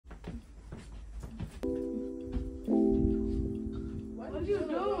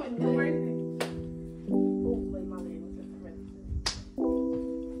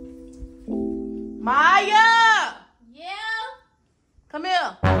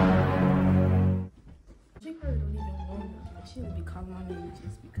She probably don't even want nothing. She would be calling my name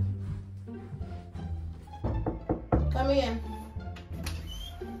just because. Come in.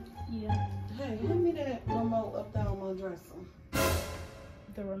 Yeah. Hey, hand me that remote up there on my dresser.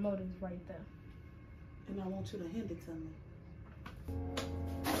 The remote is right there. And I want you to hand it to me.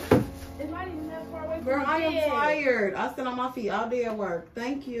 It's not even that far away from Girl, I am bed. tired. I sit on my feet all day at work.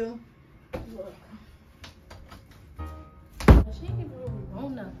 Thank you. Look. She ain't even really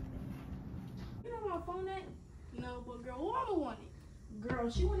want nothing. You know my phone at? No, but girl, Mama wanted. Girl,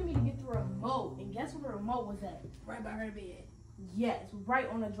 she wanted me to get the remote, and guess where the remote was at? Right by her bed. Yes, right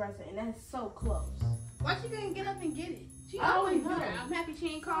on the dresser, and that's so close. Why she couldn't get up and get it? She always do that. I'm happy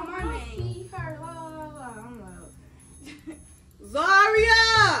she ain't called my name. See her, blah, blah, blah. I'm like,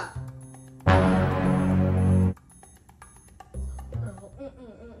 Zaria!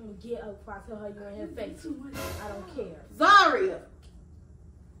 Get up before I tell her you in her face. I don't care. Zaria!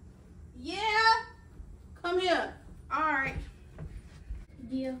 Yeah? Come here. Alright.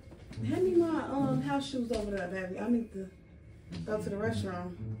 Yeah. Hand me my house shoes over there, baby. I need to go to the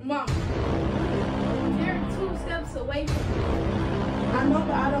restroom. Mom, they're 2 steps away from me. I know,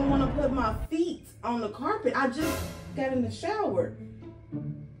 but I don't want to put my feet on the carpet. I just got in the shower.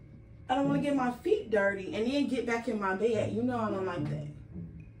 I don't want to get my feet dirty and then get back in my bed. You know I don't like that.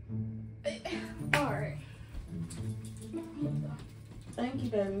 Alright. Thank you,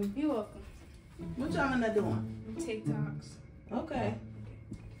 baby. You're welcome. What y'all in there doing? TikToks. Okay.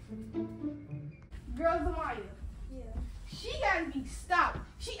 Girl, Zamaya. Yeah. She gotta be stopped.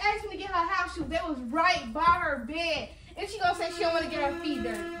 She asked me to get her house shoes. They was right by her bed. And she gonna say she don't want to get her feet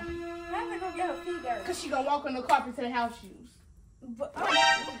dirty. How's they gonna get her feet dirty? Cause she gonna walk on the carpet to the house shoes. But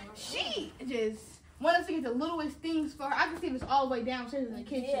she just want us to get the littlest things for her. I can see this all the way downstairs in the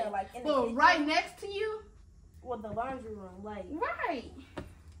kitchen. Yeah, like in the but kitchen. right next to you. Well, the laundry room, like. Right.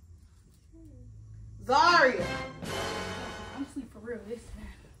 Zaria! I'm asleep for real this time.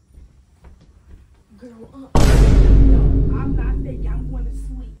 Girl, no, I'm not faking. I'm going to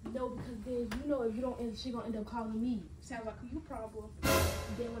sleep. No, because then you know if you don't answer, she gonna end up calling me. Sounds like a you problem.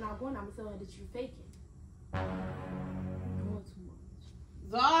 Then when I go, I'm gonna tell her that you faking. You're doing too much.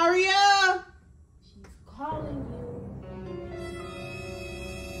 Zaria! She's calling you.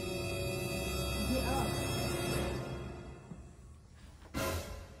 Get up.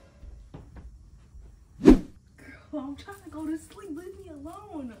 Girl, I'm trying to go to sleep. Leave me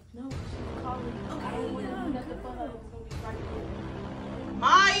alone. No, she's calling you. Okay, I don't want to do nothing for her. It's gonna be right here.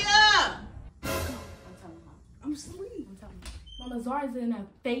 Maya! I'm telling her. I'm asleep. I'm telling her. Mama Zara's in there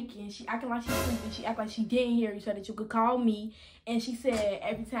faking. She acting like she's sleeping. She act like she didn't hear you so that you could call me. And she said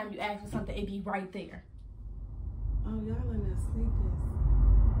every time you ask for something, it'd be right there. Oh, y'all in there sleeping.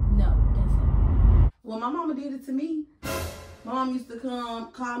 No, that's it. Well, my mama did it to me. My mom used to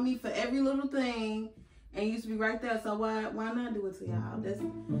come call me for every little thing and used to be right there. So why not do it to y'all?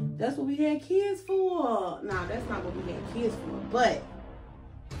 That's what we had kids for. Nah, that's not what we had kids for. But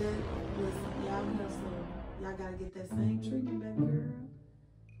listen, y'all gotta get that same treatment back, girl.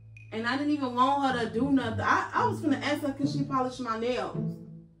 And I didn't even want her to do nothing. I was gonna ask her, could she polish my nails?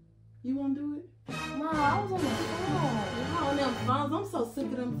 You wanna do it? No, I was on the phone. Y'all on them phones. I'm so sick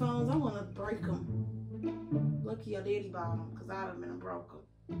of them phones. I wanna break them. Lucky your daddy bought them, cause I'd have been broke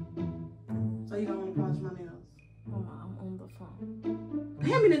them. So you don't want to polish my nails? Mama, I'm on the phone.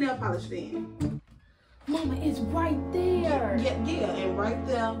 Hand me the nail polish then. Mama, it's right there. Yeah, and right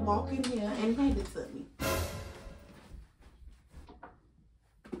there, walk in here and hand it to me.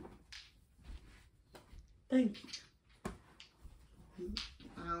 Thank you.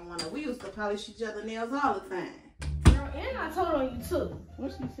 I don't want to. We used to polish each other's nails all the time. Girl, and I told on you too.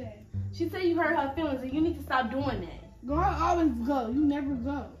 What she said? She said you hurt her feelings and you need to stop doing that. Girl, I always go. You never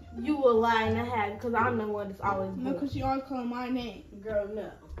go. You will lie in the hat because I'm the one that's always No, because she always calling my name. Girl,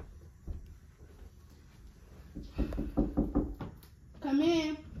 no. Come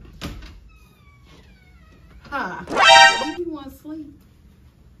in. Huh? You want to sleep?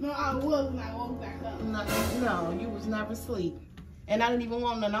 No, I was when I woke back up. No, you was never asleep. And I didn't even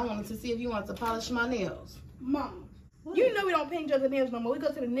want none. I wanted to see if you wanted to polish my nails. Mom, what? you know we don't paint each other's nails no more. We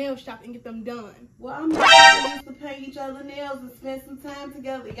go to the nail shop and get them done. Well, I'm used to paint each other's nails and spend some time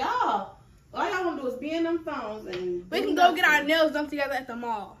together. Y'all, all y'all want to do is be in them phones and... We can go get our nails done together at the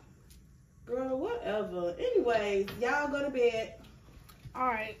mall. Girl, whatever. Anyways, y'all go to bed.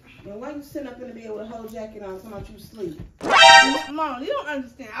 Alright. And why you sitting up in the bed with a whole jacket on so much you sleep? Mom, you don't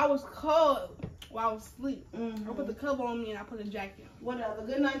understand. I was cold while I was asleep. I put the Mm-hmm. cover on me and I put a jacket on. Whatever.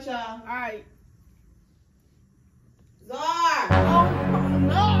 Good night, y'all. Alright. Zar! Oh,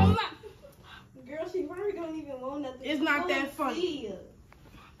 no, I'm not. Girl, she probably don't even want nothing. It's not that funny. Oh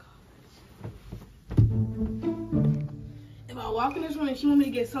my gosh. walk in this room and she want me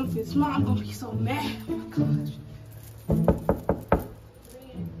to get something small, I'm gonna be so mad. Oh my gosh.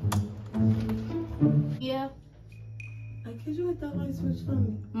 Yeah. Like, could you hit that light switch for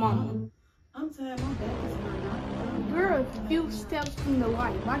me? Mama. I'm tired. My back is hurting. Girl, a few steps from the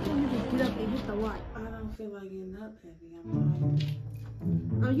light. Why can't you just get up and hit the light? I don't feel like getting up, Peppy. I'm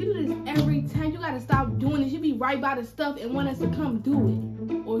tired. You do this every time. You gotta stop doing this. You be right by the stuff and want us to come do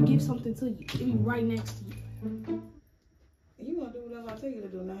it. Or give something to you. It be right next to you. You gonna do whatever I tell you to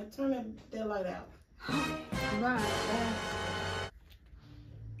do now. Turn that light out. Bye.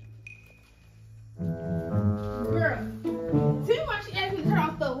 Girl, see why she asked me to turn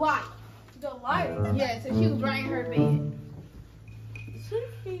off the light. The light. Yes, and she was right in her bed. She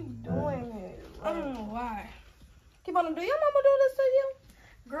keep doing it. I don't know why. Keep on, do your mama do this to you?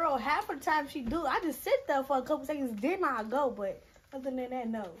 Girl, half of the time she do. I just sit there for a couple seconds, then I go, but other than that,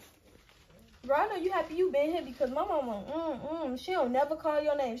 no. Bro, I know you happy you been here because my mama, she don't never call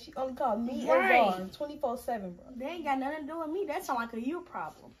your name. She only call me Right. and 24/7, bro. They ain't got nothing to do with me. That sound like a you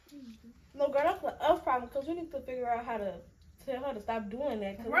problem. No, girl, that's an us problem because we need to figure out how to tell her to stop doing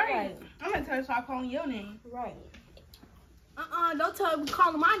that. Cause Right. I'm gonna tell her to stop calling your name. Right. Don't tell her to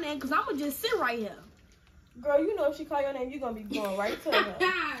call my name because I'm gonna just sit right here. Girl, you know if she call your name, you're going to be going right to her.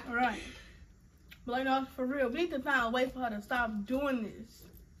 Right. But like, no, for real, we need to find a way for her to stop doing this.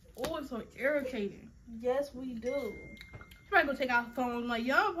 Oh, it's so irritating. Yes, we do. She might go take our phone like,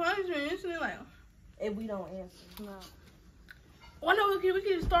 y'all punishment. And like, If we don't answer. No. oh no, we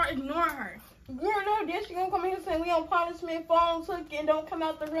can just start ignoring her. Girl, no, then she gonna come in here saying we on punishment, phone took and don't come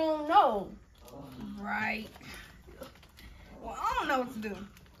out the room. No. Right. Well, I don't know what to do.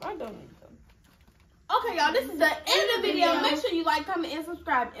 I don't need them. Okay, y'all, this is the end of the video. Make sure you like, comment, and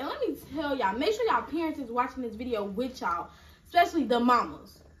subscribe. And let me tell y'all, make sure y'all parents is watching this video with y'all, especially the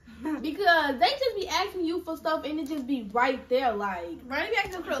mamas. Because they just be asking you for stuff and it just be right there, like. Right? They be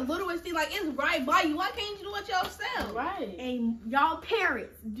asking for the littlest thing, like, it's right by you. Why can't you do it yourself? Right. And y'all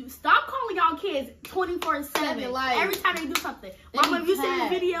parents, stop calling y'all kids 24/7. Like, every time they do something. Mama, if you see this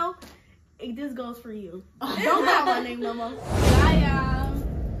video, this goes for you. Don't call my name no more. Bye, y'all.